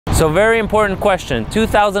So very important question,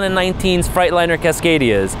 2019's Freightliner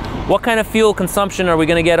Cascadias. What kind of fuel consumption are we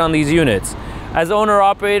going to get on these units? As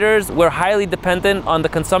owner-operators, we're highly dependent on the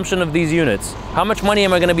consumption of these units. How much money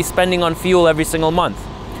am I going to be spending on fuel every single month?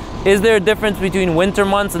 Is there a difference between winter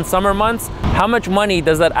months and summer months? How much money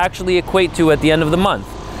does that actually equate to at the end of the month?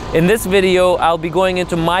 In this video, I'll be going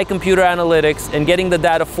into my computer analytics and getting the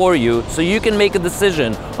data for you so you can make a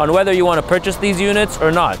decision on whether you want to purchase these units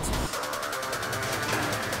or not.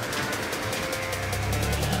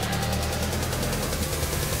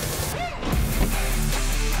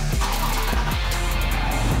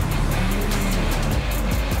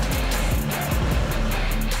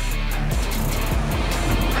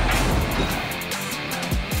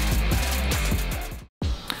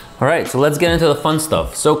 All right, so let's get into the fun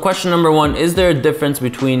stuff. So question number one, is there a difference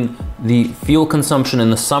between the fuel consumption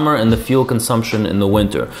in the summer and the fuel consumption in the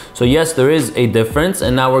winter? So yes, there is a difference,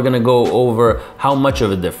 and now we're gonna go over how much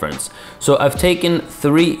of a difference. So I've taken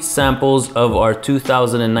 3 samples of our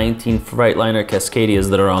 2019 Freightliner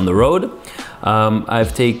Cascadias that are on the road.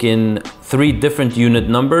 I've taken 3 different unit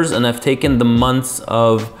numbers, and I've taken the months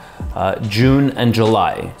of June and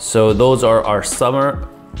July. So those are our summer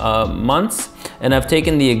months, and I've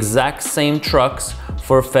taken the exact same trucks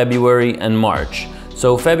for February and March.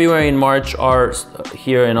 So February and March are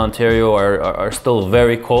here in Ontario are still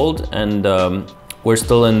very cold, and we're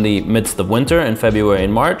still in the midst of winter in February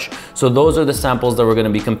and March. So those are the samples that we're going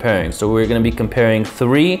to be comparing. So we're going to be comparing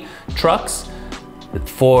 3 trucks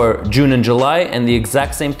for June and July, and the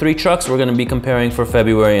exact same 3 trucks we're going to be comparing for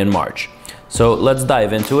February and March. So let's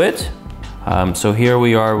dive into it. So here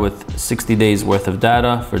we are with 60 days worth of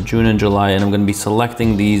data for June and July, and I'm going to be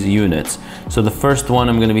selecting these units. So the first one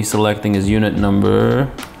I'm going to be selecting is unit number,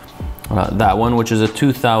 that one, which is a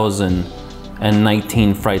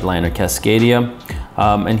 2019 Freightliner Cascadia.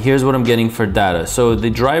 And here's what I'm getting for data. So the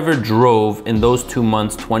driver drove in those 2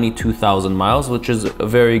 months 22,000 miles, which is a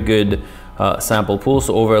very good sample pool,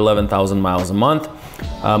 so over 11,000 miles a month.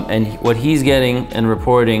 And what he's getting and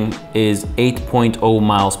reporting is 8.0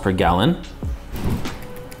 miles per gallon.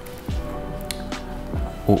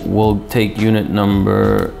 We'll take unit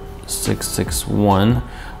number 661,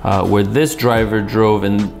 where this driver drove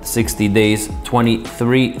in 60 days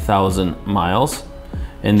 23,000 miles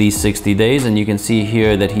in these 60 days. And you can see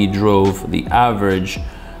here that he drove the average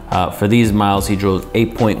for these miles, he drove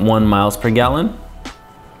 8.1 miles per gallon.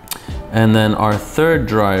 And then our third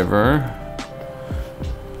driver,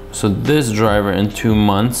 so this driver in 2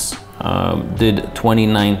 months did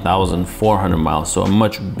 29,400 miles, so a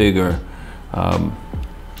much bigger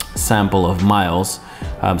sample of miles.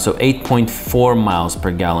 So 8.4 miles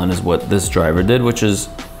per gallon is what this driver did, which is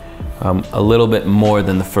a little bit more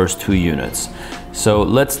than the first 2 units. So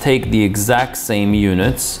let's take the exact same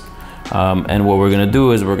units, and what we're gonna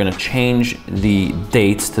do is we're gonna change the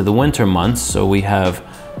dates to the winter months. So we have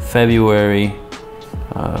February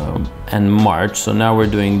and March. So now we're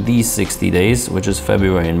doing these 60 days, which is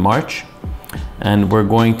February and March. And we're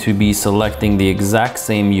going to be selecting the exact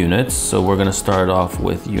same units. So we're going to start off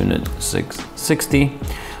with unit 660.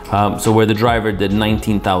 So where the driver did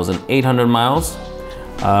 19,800 miles.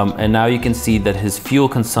 And now you can see that his fuel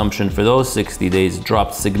consumption for those 60 days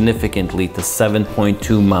dropped significantly to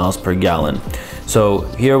 7.2 miles per gallon. So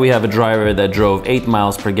here we have a driver that drove 8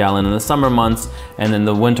 miles per gallon in the summer months, and in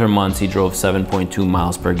the winter months he drove 7.2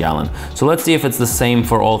 miles per gallon. So let's see if it's the same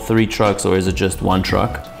for all 3 trucks, or is it just 1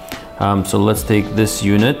 truck. So let's take this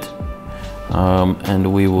unit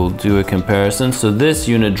and we will do a comparison. So this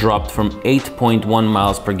unit dropped from 8.1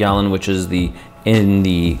 miles per gallon, which is in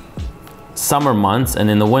the summer months, and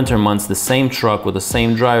in the winter months the same truck with the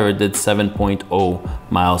same driver did 7.0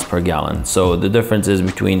 miles per gallon. So the difference is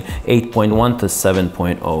between 8.1 to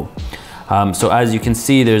 7.0. So as you can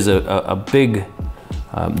see, there's a big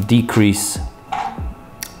decrease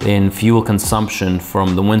in fuel consumption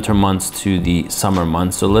from the winter months to the summer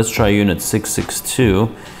months. So let's try unit 662.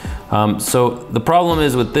 So the problem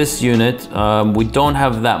is with this unit, we don't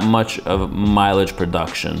have that much of mileage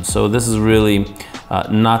production. So this is really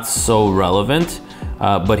not so relevant,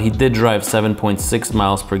 but he did drive 7.6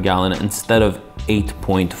 miles per gallon instead of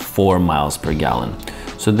 8.4 miles per gallon.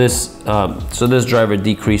 So this driver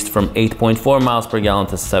decreased from 8.4 miles per gallon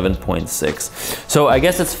to 7.6. So I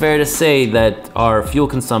guess it's fair to say that our fuel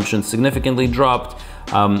consumption significantly dropped,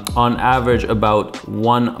 on average about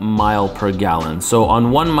 1 mile per gallon. So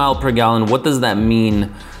on 1 mile per gallon, what does that mean?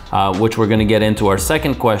 Which we're gonna get into our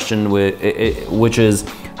second question, which is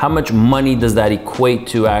how much money does that equate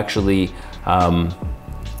to actually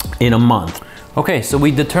in a month? Okay, so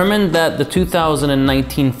we determined that the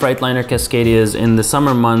 2019 Freightliner Cascadias in the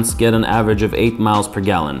summer months get an average of 8 miles per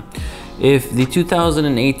gallon. If the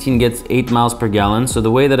 2018 gets 8 miles per gallon, so the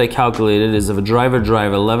way that I calculate it is if a driver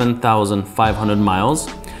drives 11,500 miles,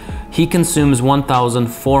 he consumes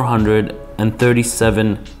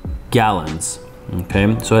 1,437 gallons.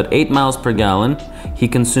 Okay, so at 8 miles per gallon, he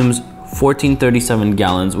consumes 1,437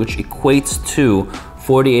 gallons, which equates to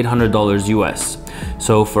 $4,800 US.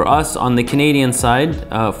 So for us on the Canadian side,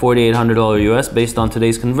 $4,800 US based on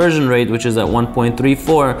today's conversion rate, which is at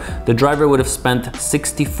 1.34, the driver would have spent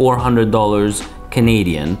 $6,400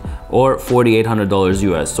 Canadian or $4,800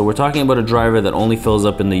 US. So we're talking about a driver that only fills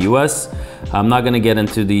up in the US. I'm not going to get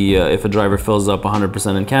into the if a driver fills up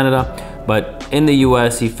 100% in Canada, but in the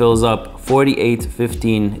US he fills up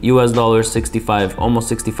 48.15 US dollars, 65,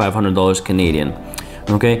 almost $6,500 Canadian.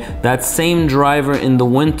 Okay, that same driver in the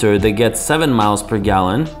winter that gets 7 miles per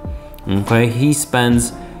gallon, okay, he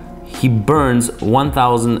burns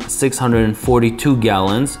 1,642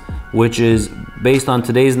 gallons, which is based on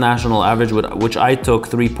today's national average, which I took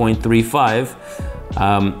 3.35,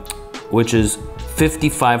 which is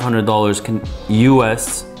 $5,500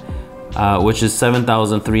 US, which is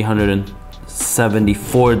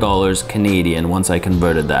 $7,374 Canadian once I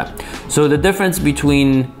converted that. So the difference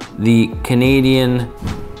between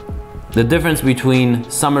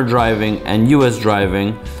summer driving and US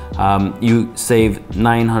driving, you save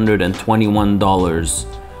 $921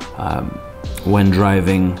 when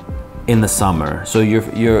driving in the summer. So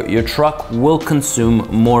your truck will consume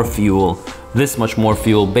more fuel, this much more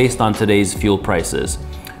fuel based on today's fuel prices.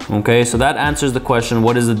 Okay, so that answers the question,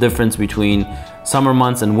 what is the difference between summer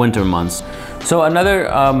months and winter months? So another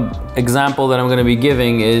example that I'm going to be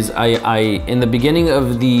giving is in the beginning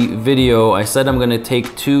of the video, I said I'm going to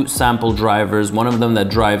take two sample drivers, one of them that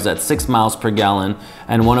drives at 6 miles per gallon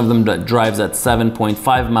and one of them that drives at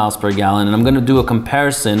 7.5 miles per gallon, and I'm going to do a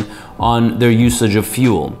comparison on their usage of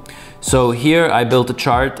fuel. So here I built a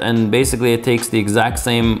chart, and basically it takes the exact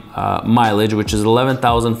same mileage, which is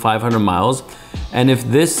 11,500 miles. And if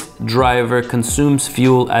this driver consumes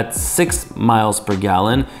fuel at 6 miles per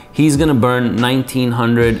gallon, he's gonna burn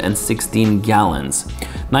 1,916 gallons.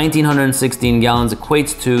 1,916 gallons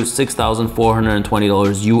equates to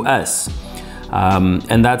 $6,420 US.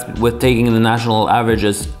 And that's with taking the national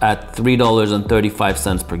averages at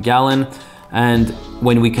 $3.35 per gallon. And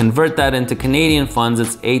when we convert that into Canadian funds,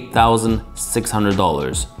 it's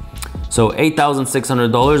 $8,600. So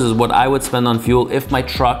 $8,600 is what I would spend on fuel if my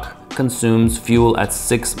truck consumes fuel at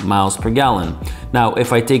 6 miles per gallon. Now,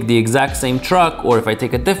 if I take the exact same truck, or if I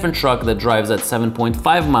take a different truck that drives at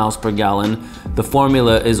 7.5 miles per gallon, the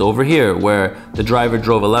formula is over here, where the driver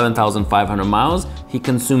drove 11,500 miles, he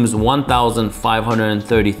consumes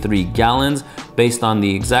 1,533 gallons. Based on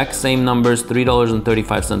the exact same numbers,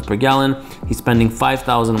 $3.35 per gallon, he's spending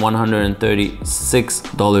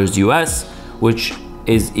 $5,136 US, which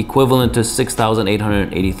is equivalent to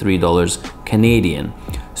 $6,883 Canadian.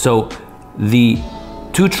 So the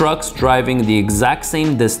two trucks driving the exact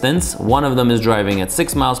same distance, one of them is driving at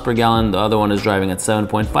 6 miles per gallon, the other one is driving at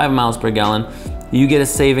 7.5 miles per gallon, you get a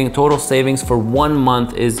total savings for 1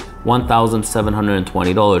 month is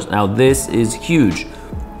 $1,720. Now this is huge.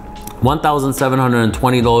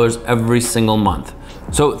 $1,720 every single month.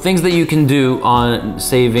 So things that you can do on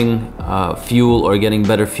saving fuel or getting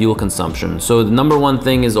better fuel consumption. So the number one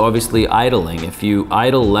thing is obviously idling. If you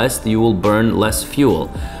idle less, you will burn less fuel.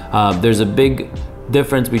 There's a big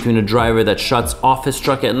difference between a driver that shuts off his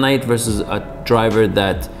truck at night versus a driver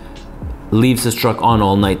that leaves his truck on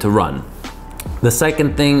all night to run. The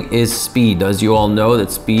second thing is speed. As you all know,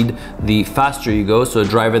 that speed, the faster you go, so a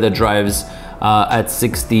driver that drives at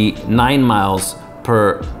 69 miles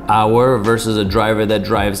per hour versus a driver that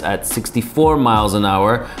drives at 64 miles an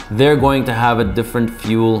hour, they're going to have a different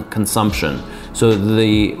fuel consumption. So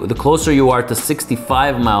the closer you are to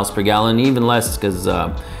 65 miles per gallon, even less, because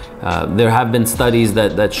there have been studies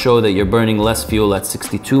that show that you're burning less fuel at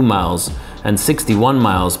 62 miles and 61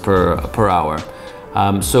 miles per hour.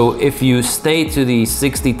 So if you stay to the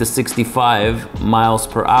 60 to 65 miles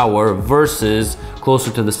per hour versus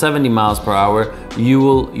closer to the 70 miles per hour,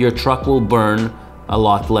 your truck will burn a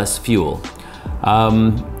lot less fuel.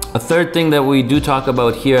 A third thing that we do talk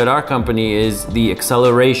about here at our company is the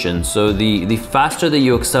acceleration. So the faster that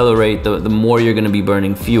you accelerate, the more you're going to be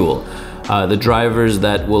burning fuel. The drivers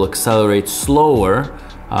that will accelerate slower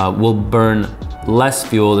will burn less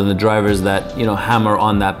fuel than the drivers that hammer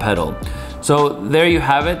on that pedal. So there you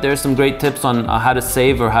have it. There's some great tips on how to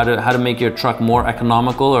save, or how to make your truck more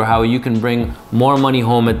economical, or how you can bring more money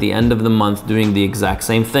home at the end of the month doing the exact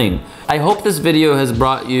same thing. I hope this video has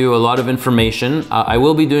brought you a lot of information. I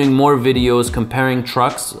will be doing more videos comparing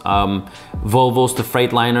trucks, Volvos to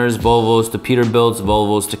Freightliners, Volvos to Peterbilts,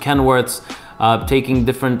 Volvos to Kenworths. Taking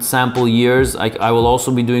different sample years. I will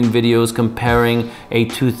also be doing videos comparing a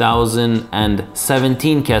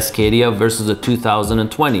 2017 Cascadia versus a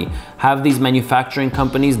 2020. Have these manufacturing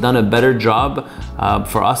companies done a better job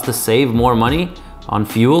for us to save more money on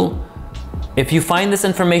fuel? If you find this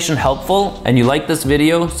information helpful and you like this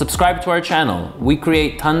video, subscribe to our channel. We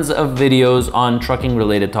create tons of videos on trucking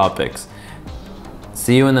related topics.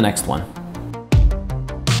 See you in the next one.